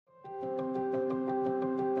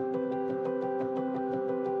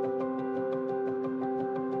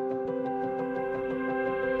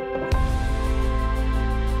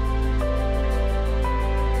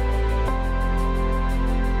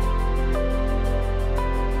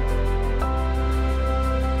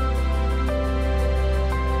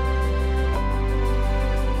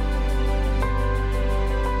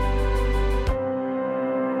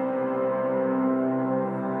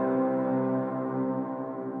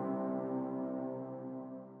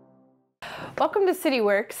Welcome to City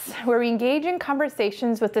Works, where we engage in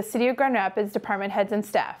conversations with the City of Grand Rapids department heads and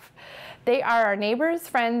staff. They are our neighbors,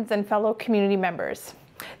 friends, and fellow community members.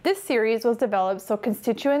 This series was developed so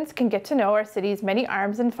constituents can get to know our city's many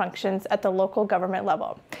arms and functions at the local government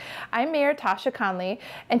level. I'm Mayor Tasha Connelly,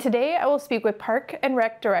 and today I will speak with Park and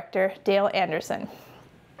Rec Director Dale Anderson.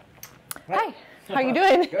 Hi. How are you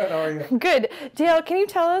doing? Good, how are you? Good. Dale, can you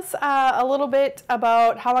tell us a little bit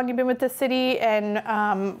about how long you've been with the city and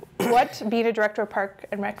what being a director of Park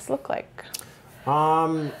and Recs look like?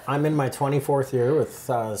 I'm in my 24th year with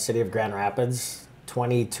the City of Grand Rapids,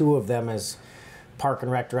 22 of them as Park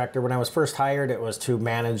and Rec Director. When I was first hired, it was to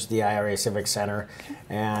manage the IRA Civic Center.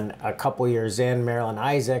 And a couple years in, Marilyn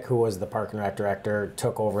Isaac, who was the Park and Rec Director,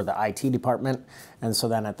 took over the IT department. And so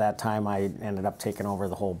then at that time, I ended up taking over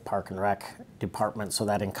the whole Park and Rec department. So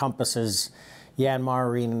that encompasses Yanmar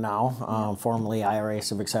Arena now, formerly IRA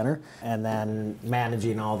Civic Center, and then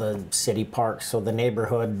managing all the city parks. So the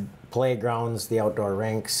neighborhood playgrounds, the outdoor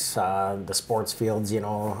rinks, the sports fields,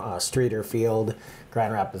 Streeter Field,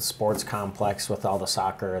 Grand Rapids Sports Complex with all the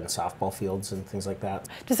soccer and softball fields and things like that.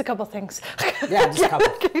 Just a couple things. Yeah, just a couple.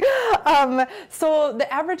 So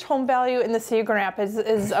the average home value in the city of Grand Rapids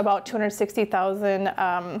is about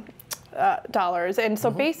 $260,000. And so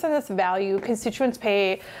based on this value, constituents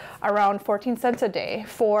pay around 14 cents a day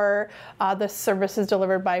for the services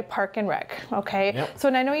delivered by Park and Rec, okay? Yep. So,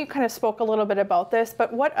 and I know you kind of spoke a little bit about this,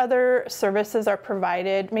 but what other services are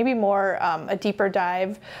provided, maybe more a deeper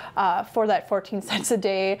dive for that 14 cents a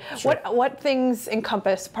day? Sure. What things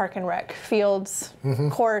encompass Park and Rec? Fields,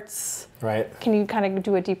 courts? Right. Can you kind of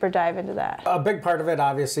do a deeper dive into that? A big part of it,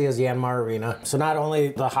 obviously, is Yanmar Arena. So not only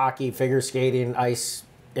the hockey, figure skating, ice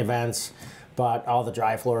events, but all the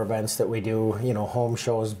dry floor events that we do, home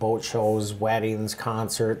shows, boat shows, weddings,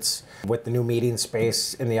 concerts. With the new meeting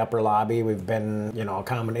space in the upper lobby, we've been,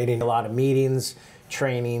 accommodating a lot of meetings,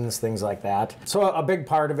 trainings, things like that. So a big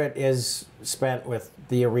part of it is spent with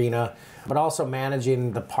the arena, but also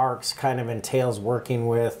managing the parks kind of entails working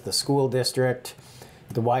with the school district,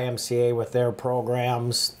 the YMCA with their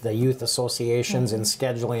programs, the youth associations, and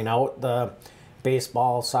scheduling out the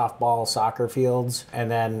baseball, softball, soccer fields.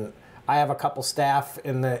 And then I have a couple staff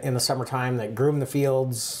in the summertime that groom the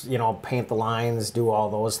fields, paint the lines, do all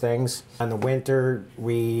those things. In the winter,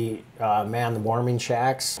 we man the warming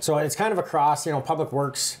shacks. So it's kind of across, Public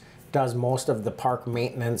Works does most of the park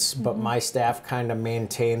maintenance, but my staff kind of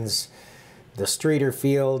maintains the Streeter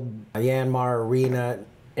Field, Yanmar Arena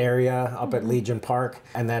area up at Legion Park,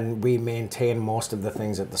 and then we maintain most of the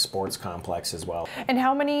things at the sports complex as well. And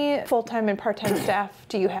how many full-time and part-time staff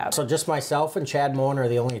do you have? So just myself and Chad Moen are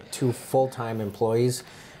the only two full-time employees.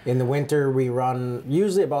 In the winter, we run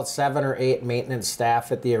usually about 7 or 8 maintenance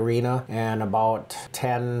staff at the arena and about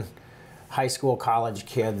 10 high school, college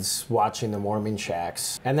kids watching the warming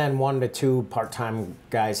shacks. And then 1 to 2 part-time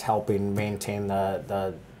guys helping maintain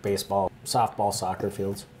the baseball, softball, soccer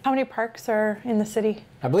fields. How many parks are in the city?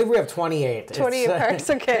 I believe we have 28. 28 parks,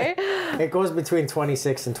 okay. It goes between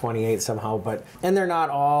 26 and 28 somehow, and they're not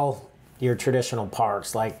all your traditional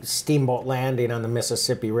parks. Like Steamboat Landing on the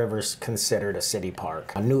Mississippi River is considered a city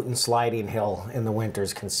park. Newton Sliding Hill in the winter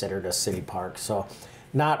is considered a city park. So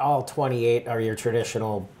not all 28 are your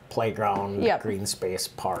traditional playground, green space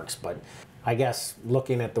parks, but I guess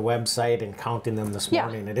looking at the website and counting them this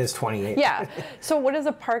morning, it is 28. Yeah. So what does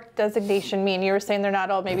a park designation mean? You were saying they're not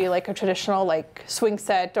all maybe like a traditional swing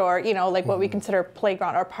set or, what we consider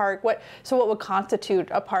playground or park. So what would constitute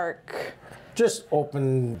a park? Just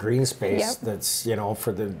open green space that's,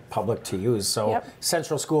 for the public to use. So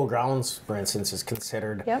Central School Grounds, for instance, is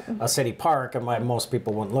considered a city park, and most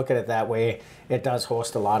people wouldn't look at it that way. It does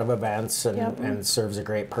host a lot of events and serves a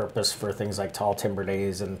great purpose for things like Tall Timber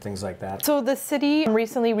Days and things like that. So the city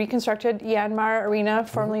recently reconstructed Yanmar Arena,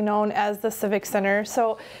 formerly known as the Civic Center.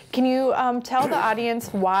 So can you tell the audience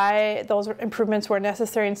why those improvements were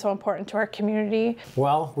necessary and so important to our community?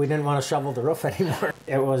 Well, we didn't want to shovel the roof anymore.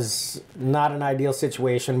 It was not an ideal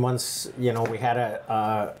situation once, we had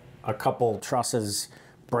a couple trusses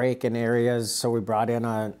break in areas, so we brought in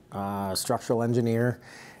a structural engineer,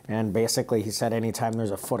 and basically he said anytime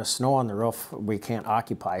there's a foot of snow on the roof, we can't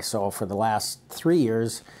occupy. So for the last 3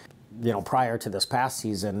 years, prior to this past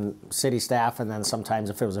season, city staff, and then sometimes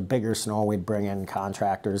if it was a bigger snow, we'd bring in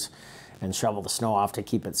contractors and shovel the snow off to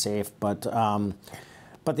keep it safe. But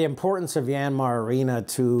the importance of Yanmar Arena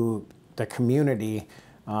to the community,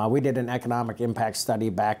 we did an economic impact study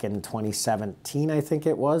back in 2017, I think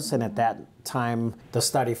it was, and at that time the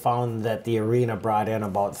study found that the arena brought in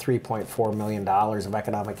about $3.4 million of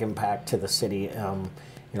economic impact to the city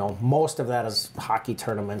you know, most of that is hockey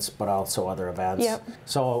tournaments, but also other events. Yep.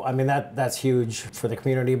 So, I mean, that's huge for the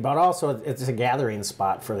community, but also it's a gathering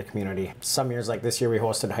spot for the community. Some years, like this year, we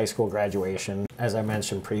hosted high school graduation. As I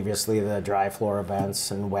mentioned previously, the dry floor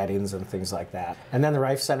events and weddings and things like that. And then the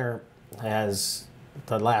Rife Center has,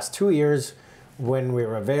 the last 2 years, when we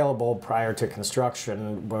were available prior to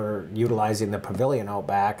construction, we're utilizing the pavilion out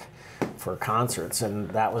back for concerts, and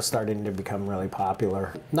that was starting to become really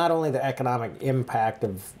popular. Not only the economic impact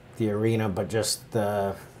of the arena, but just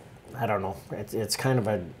the, I don't know, it's kind of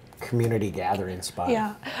a community gathering spot.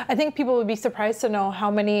 Yeah, I think people would be surprised to know how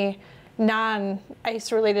many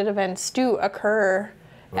non-ice related events do occur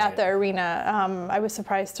at the arena. I was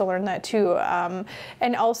surprised to learn that too.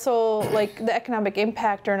 And also like the economic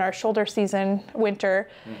impact during our shoulder season, winter,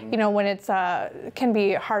 you know, when it's can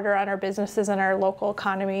be harder on our businesses and our local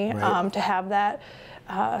economy to have that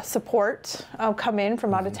support come in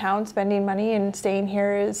from out of town, spending money and staying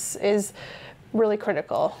here is really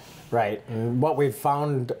critical. Right, and what we've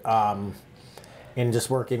found in just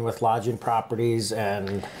working with lodging properties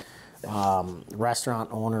and restaurant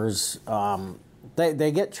owners,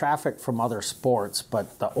 they get traffic from other sports,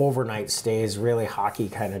 but the overnight stays, really hockey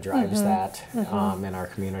kind of drives that in our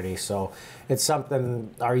community. So it's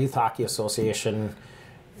something our Youth Hockey Association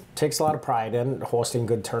takes a lot of pride in, hosting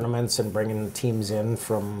good tournaments and bringing teams in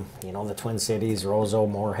from, you know, the Twin Cities, Roseau,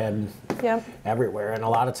 Moorhead, everywhere. And a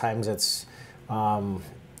lot of times it's, you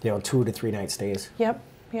know, 2 to 3 night stays. Yep.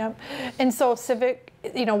 And so Civic,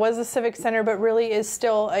 you know, was a Civic Center, but really is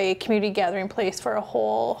still a community gathering place for a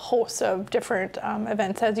whole host of different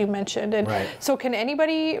events, as you mentioned. And so can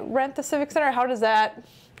anybody rent the Civic Center? How does that?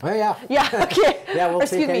 Oh, yeah. Yeah, okay. Yeah, we'll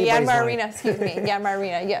excuse me, Yanmar Arena, excuse me. Yanmar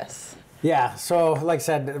Arena, yes. Yeah, so like I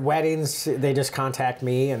said, weddings, they just contact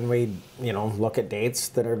me and we, you know, look at dates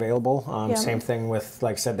that are available. Same thing with,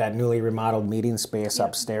 like I said, that newly remodeled meeting space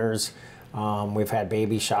upstairs. We've had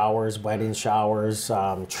baby showers, wedding showers,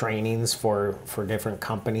 trainings for different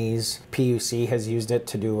companies. PUC has used it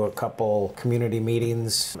to do a couple community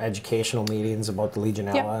meetings, educational meetings about the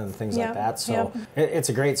Legionella and things like that. So it's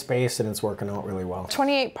a great space and it's working out really well.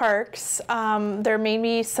 28 parks. There may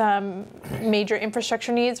be some major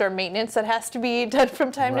infrastructure needs or maintenance that has to be done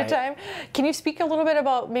from time to time. Can you speak a little bit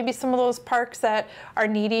about maybe some of those parks that are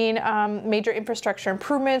needing major infrastructure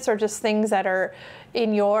improvements or just things that are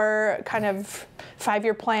in your kind of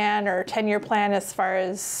 5-year plan or 10-year plan as far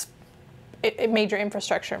as major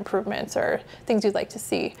infrastructure improvements or things you'd like to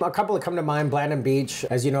see? A couple that come to mind, Blandon Beach.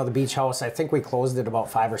 As you know, the beach house, I think we closed it about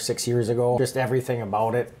 5 or 6 years ago. Just everything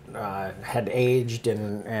about it had aged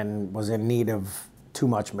and was in need of too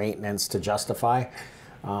much maintenance to justify.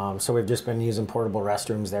 So we've just been using portable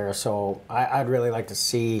restrooms there. So I'd really like to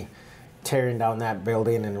see tearing down that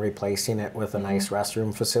building and replacing it with a nice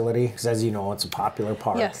restroom facility. Because as you know, it's a popular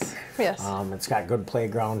park. Yes. It's got good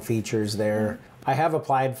playground features there. I have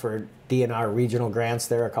applied for DNR regional grants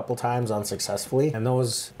there a couple times unsuccessfully. And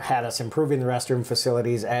those had us improving the restroom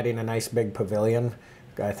facilities, adding a nice big pavilion.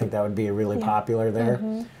 I think that would be really popular there.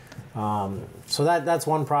 So that's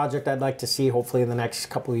one project I'd like to see hopefully in the next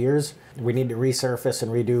couple of years. We need to resurface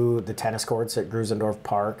and redo the tennis courts at Grusendorf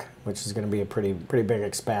Park, which is going to be a pretty big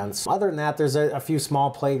expense. Other than that, there's a few small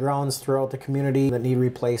playgrounds throughout the community that need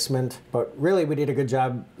replacement, but really we did a good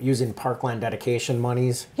job using parkland dedication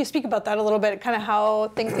monies. Can you speak about that a little bit, kind of how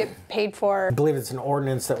things get paid for? I believe it's an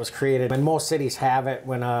ordinance that was created, and most cities have it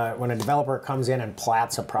when a developer comes in and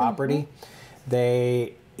plats a property,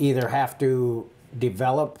 they either have to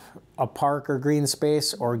develop a park or green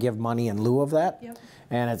space or give money in lieu of that.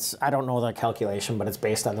 And it's, I don't know the calculation, but it's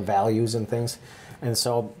based on the values and things. And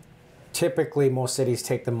so typically most cities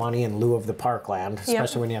take the money in lieu of the parkland,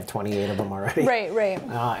 especially when you have 28 of them already.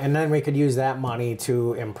 And then we could use that money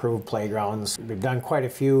to improve playgrounds. We've done quite a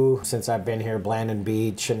few since I've been here, Blandon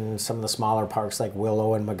Beach and some of the smaller parks like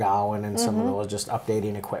Willow and McGowan and some of those just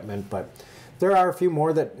updating equipment. But there are a few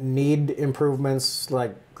more that need improvements,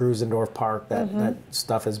 like Grusendorf Park. That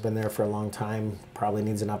stuff has been there for a long time, probably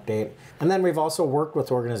needs an update. And then we've also worked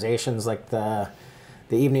with organizations like the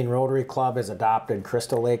Evening Rotary Club has adopted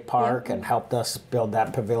Crystal Lake Park and helped us build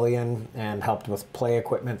that pavilion and helped with play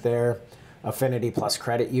equipment there. Affinity Plus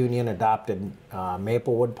Credit Union adopted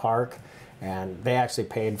Maplewood Park, and they actually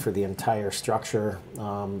paid for the entire structure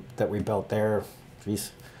that we built there.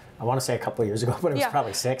 Geez, I want to say a couple of years ago, but it was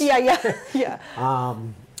probably 6.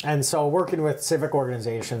 And so working with civic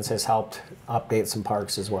organizations has helped update some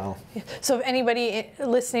parks as well. So if anybody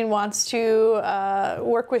listening wants to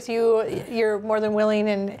work with you, you're more than willing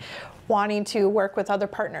and wanting to work with other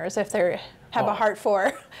partners if they're have a heart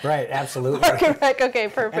for. Right, absolutely. Park and Rec, okay,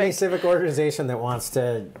 perfect. Any civic organization that wants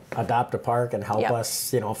to adopt a park and help Yep.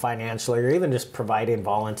 us, financially, or even just providing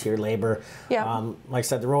volunteer labor. Yep. Like I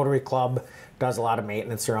said, the Rotary Club does a lot of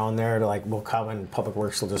maintenance around there. We'll come and Public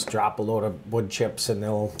Works will just drop a load of wood chips and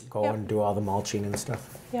they'll go Yep. and do all the mulching and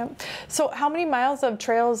stuff. Yep. So how many miles of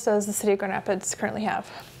trails does the city of Grand Rapids currently have?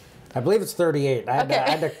 I believe it's 38. I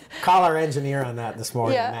had to call our engineer on that this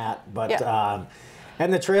morning, Yeah. Matt. But Yeah.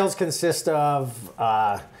 and the trails consist of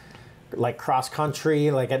like cross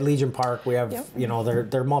country. Like at Legion Park, we have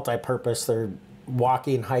they're multi-purpose. They're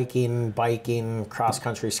walking, hiking, biking, cross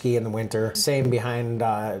country ski in the winter. Same behind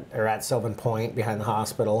or at Sylvan Point behind the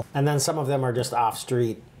hospital. And then some of them are just off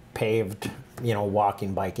street paved,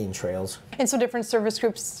 walking, biking trails. And so different service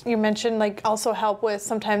groups you mentioned like also help with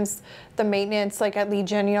sometimes the maintenance, like at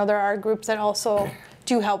Legion, there are groups that also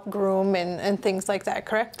do help groom and things like that,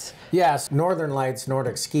 correct? Yes, Northern Lights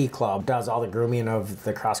Nordic Ski Club does all the grooming of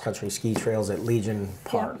the cross-country ski trails at Legion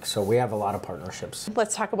Park. Yeah. So we have a lot of partnerships.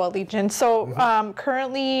 Let's talk about Legion. So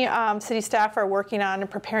currently city staff are working on and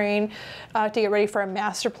preparing to get ready for a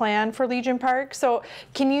master plan for Legion Park. So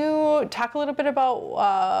can you talk a little bit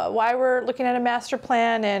about why we're looking at a master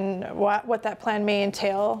plan and what that plan may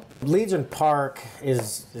entail? Legion Park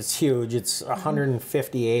is huge. It's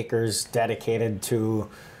 150 acres dedicated to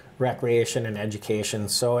recreation and education.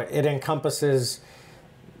 So it encompasses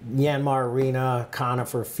Yanmar Arena,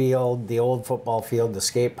 Conifer Field, the old football field, the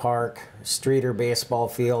skate park, Streeter baseball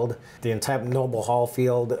field, the entire Noble Hall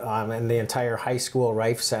field, and the entire high school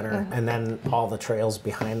Rife Center, and then all the trails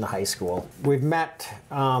behind the high school. We've met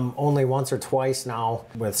only once or twice now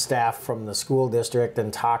with staff from the school district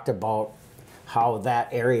and talked about how that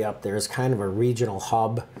area up there is kind of a regional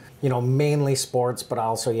hub. Mainly sports, but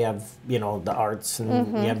also you have, the arts and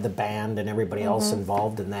you have the band and everybody else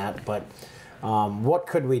involved in that. But what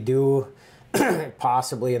could we do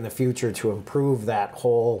possibly in the future to improve that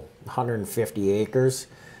whole 150 acres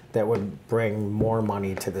that would bring more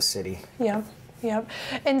money to the city? Yeah. Yep.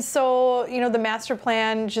 And so, the master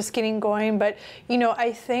plan just getting going, but,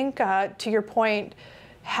 I think to your point,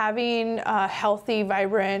 having a healthy,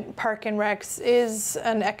 vibrant park and recs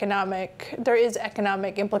there is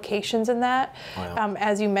economic implications in that. Oh, yeah.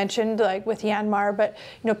 As you mentioned, like with Yanmar, but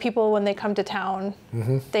people when they come to town,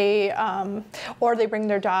 they or they bring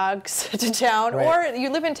their dogs to town, Right. or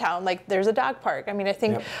you live in town, like there's a dog park. I mean, I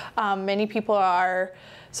think many people are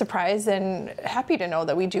surprised and happy to know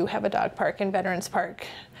that we do have a dog park in Veterans Park.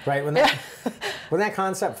 Right. When that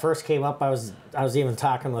concept first came up, I was even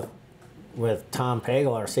talking with Tom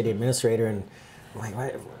Pagel, our city administrator, and I'm like,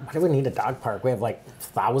 why do we need a dog park? We have like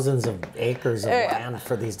thousands of acres of land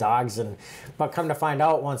for these dogs, but come to find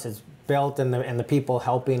out, once it's built and the people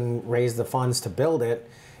helping raise the funds to build it,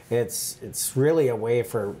 it's really a way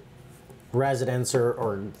for residents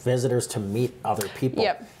or visitors to meet other people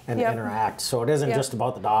and interact. So it isn't just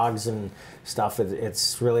about the dogs and stuff.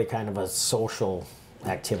 It's really kind of a social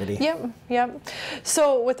activity. Yep.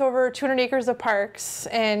 So with over 200 acres of parks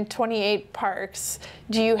and 28 parks,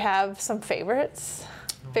 do you have some favorites?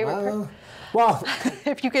 Well,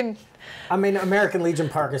 if you can. I mean, American Legion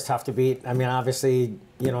Park is tough to beat. I mean, obviously,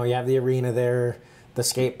 you have the arena there, the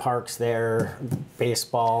skate park's there,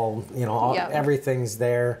 baseball, everything's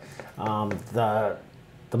there. The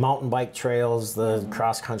mountain bike trails, the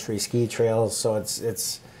cross-country ski trails. So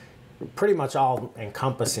it's pretty much all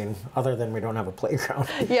encompassing, other than we don't have a playground.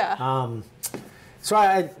 So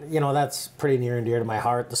that's pretty near and dear to my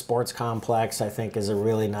heart. The sports complex, I think, is a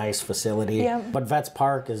really nice facility. But Vets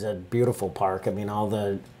Park is a beautiful park. I mean, all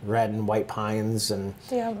the red and white pines, and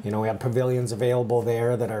we have pavilions available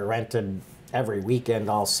there that are rented every weekend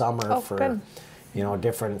all summer for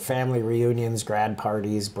different family reunions, grad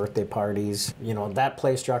parties, birthday parties. That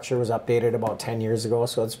play structure was updated about 10 years ago,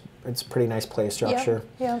 so it's a pretty nice play structure.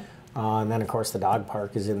 And then, of course, the dog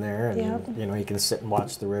park is in there, and you can sit and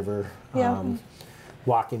watch the river,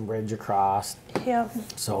 walking bridge across.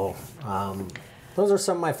 So those are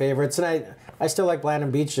some of my favorites, and I still like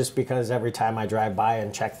Blandon Beach just because every time I drive by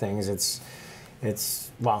and check things, it's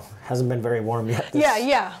hasn't been very warm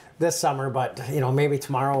yet. This summer, but maybe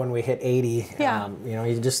tomorrow when we hit 80,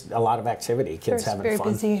 you just a lot of activity, kids having very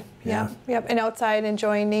fun. Busy. And outside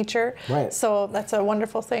enjoying nature. Right. So that's a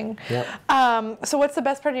wonderful thing. So what's the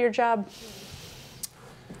best part of your job?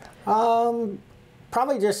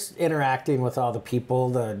 Probably just interacting with all the people,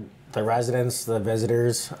 the residents, the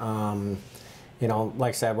visitors. Like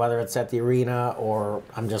I said, whether it's at the arena or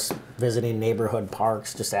I'm just visiting neighborhood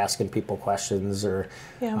parks, just asking people questions, or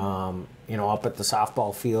up at the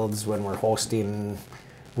softball fields when we're hosting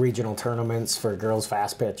regional tournaments for girls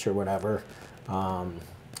fast pitch or whatever.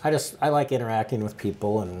 I like interacting with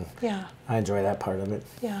people, and Yeah. I enjoy that part of it.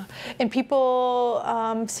 Yeah, and people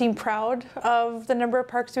seem proud of the number of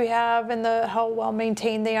parks we have and how well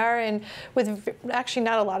maintained they are, and with actually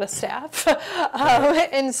not a lot of staff.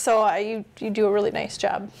 And so you do a really nice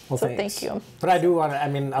job. Well, so thanks. thank you. But I do want to, I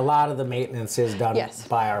mean, a lot of the maintenance is done Yes.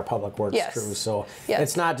 by our public works Yes. crew. So Yes.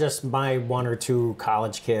 it's not just my 1 or 2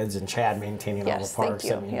 college kids and Chad maintaining all Yes, the parks.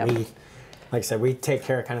 thank I mean, you. Yep. like I said, we take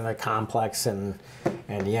care of kind of the complex and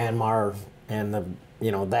Yanmar and the,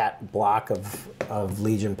 that block of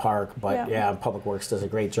Legion Park. But yeah, Public Works does a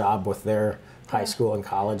great job with their high school and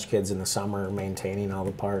college kids in the summer maintaining all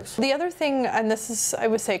the parks. The other thing, and this is, I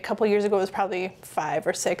would say a couple years ago, it was probably 5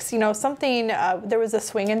 or 6, there was a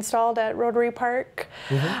swing installed at Rotary Park.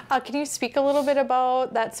 Mm-hmm. Can you speak a little bit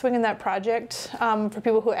about that swing and that project for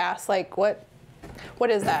people who ask, like, what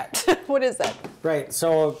is that? What is that? Right,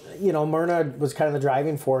 so, Myrna was kind of the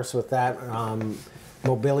driving force with that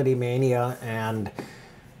mobility mania, and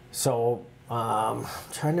so I'm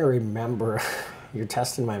trying to remember. You're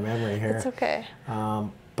testing my memory here. It's okay.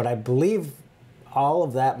 But I believe all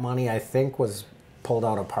of that money, I think, was pulled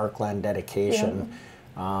out of parkland dedication.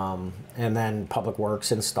 Yeah. And then Public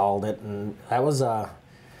Works installed it, and that was a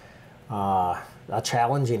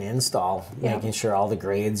challenging install, making sure all the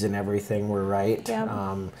grades and everything were right.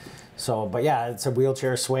 Yeah. But yeah, it's a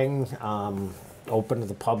wheelchair swing, open to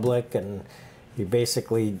the public, and you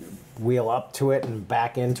basically wheel up to it and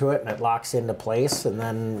back into it, and it locks into place, and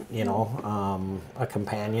then a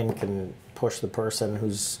companion can push the person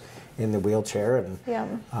who's in the wheelchair.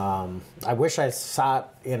 And I wish I saw it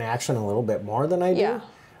in action a little bit more than I do.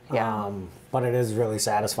 But it is really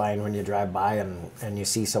satisfying when you drive by and you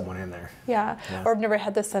see someone in there. Yeah. Or I've never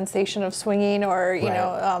had the sensation of swinging or,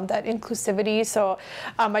 that inclusivity. So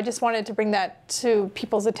I just wanted to bring that to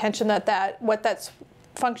people's attention, what that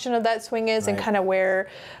function of that swing is, and kind of where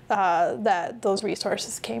those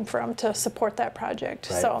resources came from to support that project.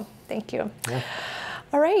 Right. So thank you. Yeah.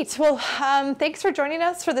 All right. Well, thanks for joining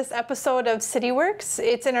us for this episode of CityWorks.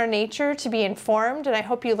 It's in our nature to be informed, and I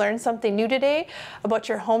hope you learned something new today about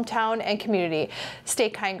your hometown and community. Stay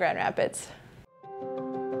kind, Grand Rapids.